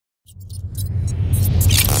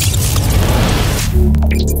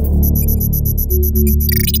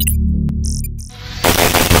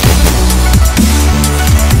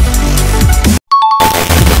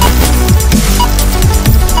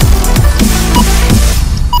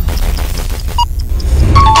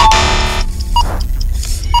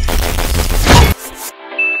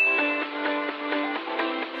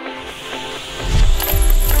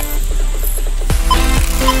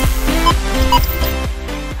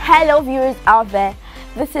Hello viewers out there,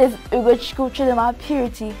 this is Ugochukwu Chidema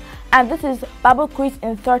Purity and this is Bible Quiz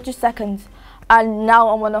in 30 seconds, and now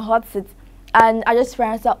I'm on a hot seat and I just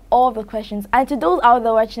answer all the questions, and to those out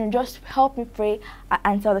there watching, just help me pray and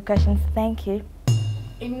answer the questions. Thank you.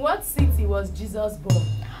 In what city was Jesus born?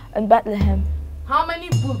 In Bethlehem. How many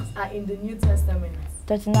books are in the New Testament?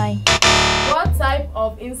 39. What type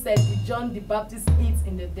of insect did John the Baptist eat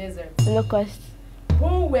in the desert? Locust.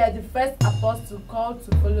 Who were the first apostles called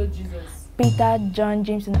to follow Jesus? Peter, John,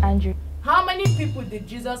 James and Andrew. How many people did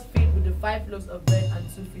Jesus feed with the 5 loaves of bread and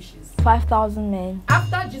 2 fishes? 5,000 men.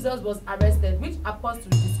 After Jesus was arrested, which apostle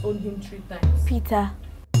disowned him 3 times? Peter.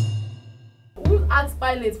 Who asked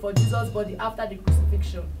Pilate for Jesus' body after the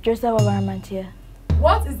crucifixion? Joseph of Arimathea.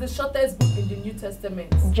 What is the shortest book in the New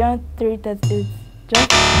Testament? John 3:38. John.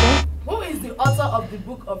 Who is the author of the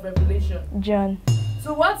book of Revelation? John.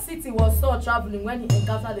 To what city was Saul traveling when he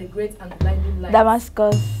encountered a great and blinding light?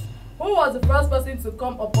 Damascus. Who was the first person to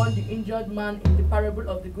come upon the injured man in the parable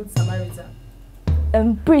of the Good Samaritan?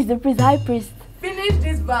 The high priest. Finish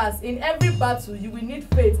this verse. In every battle, you will need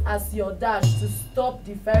faith as your dash to stop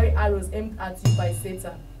the fiery arrows aimed at you by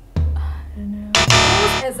Satan.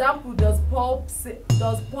 Whose example does Paul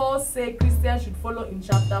say Christians should follow in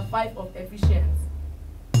chapter 5 of Ephesians?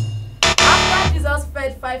 After Jesus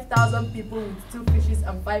fed 5,000 people with 2 fishes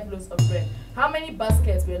and 5 loaves of bread, how many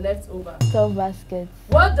baskets were left over? 12 baskets.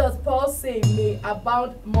 What does Paul say may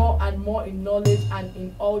abound more and more in knowledge and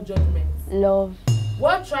in all judgments? Love.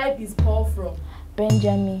 What tribe is Paul from?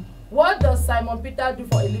 Benjamin. What does Simon Peter do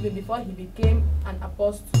for a living before he became an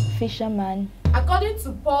apostle? Fisherman. According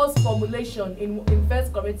to Paul's formulation in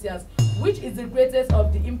 1 Corinthians, which is the greatest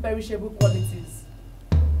of the imperishable qualities?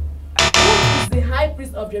 Who is the high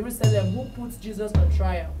priest of Jerusalem who puts Jesus on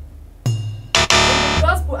trial? In the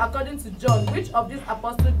gospel according to John, which of these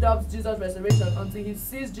apostles doubts Jesus' resurrection until he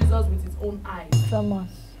sees Jesus with his own eyes?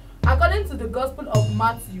 Thomas. According to the gospel of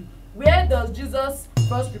Matthew, where does Jesus'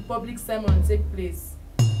 first republic sermon take place?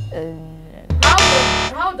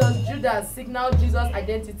 How does Judas signal Jesus'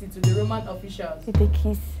 identity to the Roman officials? With a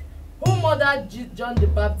kiss. Who murdered John the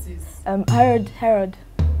Baptist? Herod.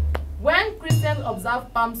 When Christians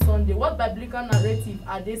observe Palm Sunday, what biblical narrative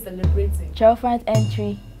are they celebrating? Triumphant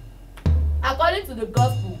entry. According to the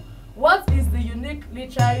gospel, what is the unique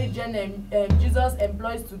literary genre Jesus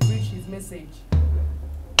employs to preach his message?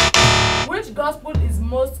 Which gospel is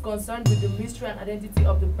most concerned with the mystery and identity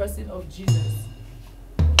of the person of Jesus?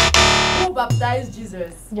 Who baptized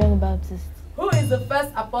Jesus? John the Baptist. Who is the first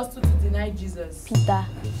apostle to deny Jesus? Peter.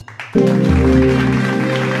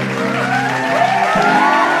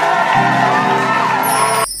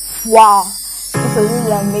 Wow, this was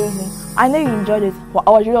really amazing. I know you enjoyed it. I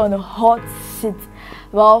was really on a hot seat.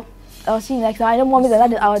 Well, I'll see you next time. I know mommy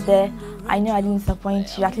that out there. I know I didn't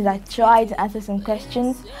disappoint you. At least I tried to answer some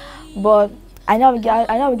questions, but I know we'll give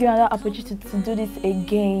another opportunity to do this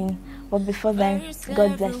again. But before then,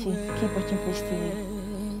 God bless you. Keep watching Praise TV.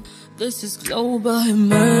 This is global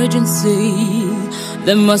emergency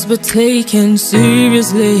that must be taken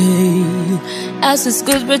seriously, as it's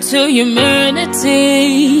good but to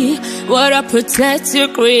humanity. What I protect your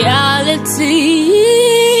reality.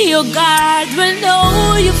 Your God will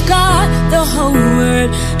know you've got the whole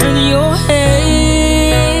world in your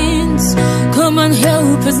hands. Come and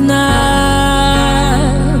help us now.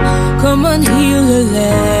 Come and heal the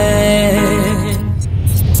land.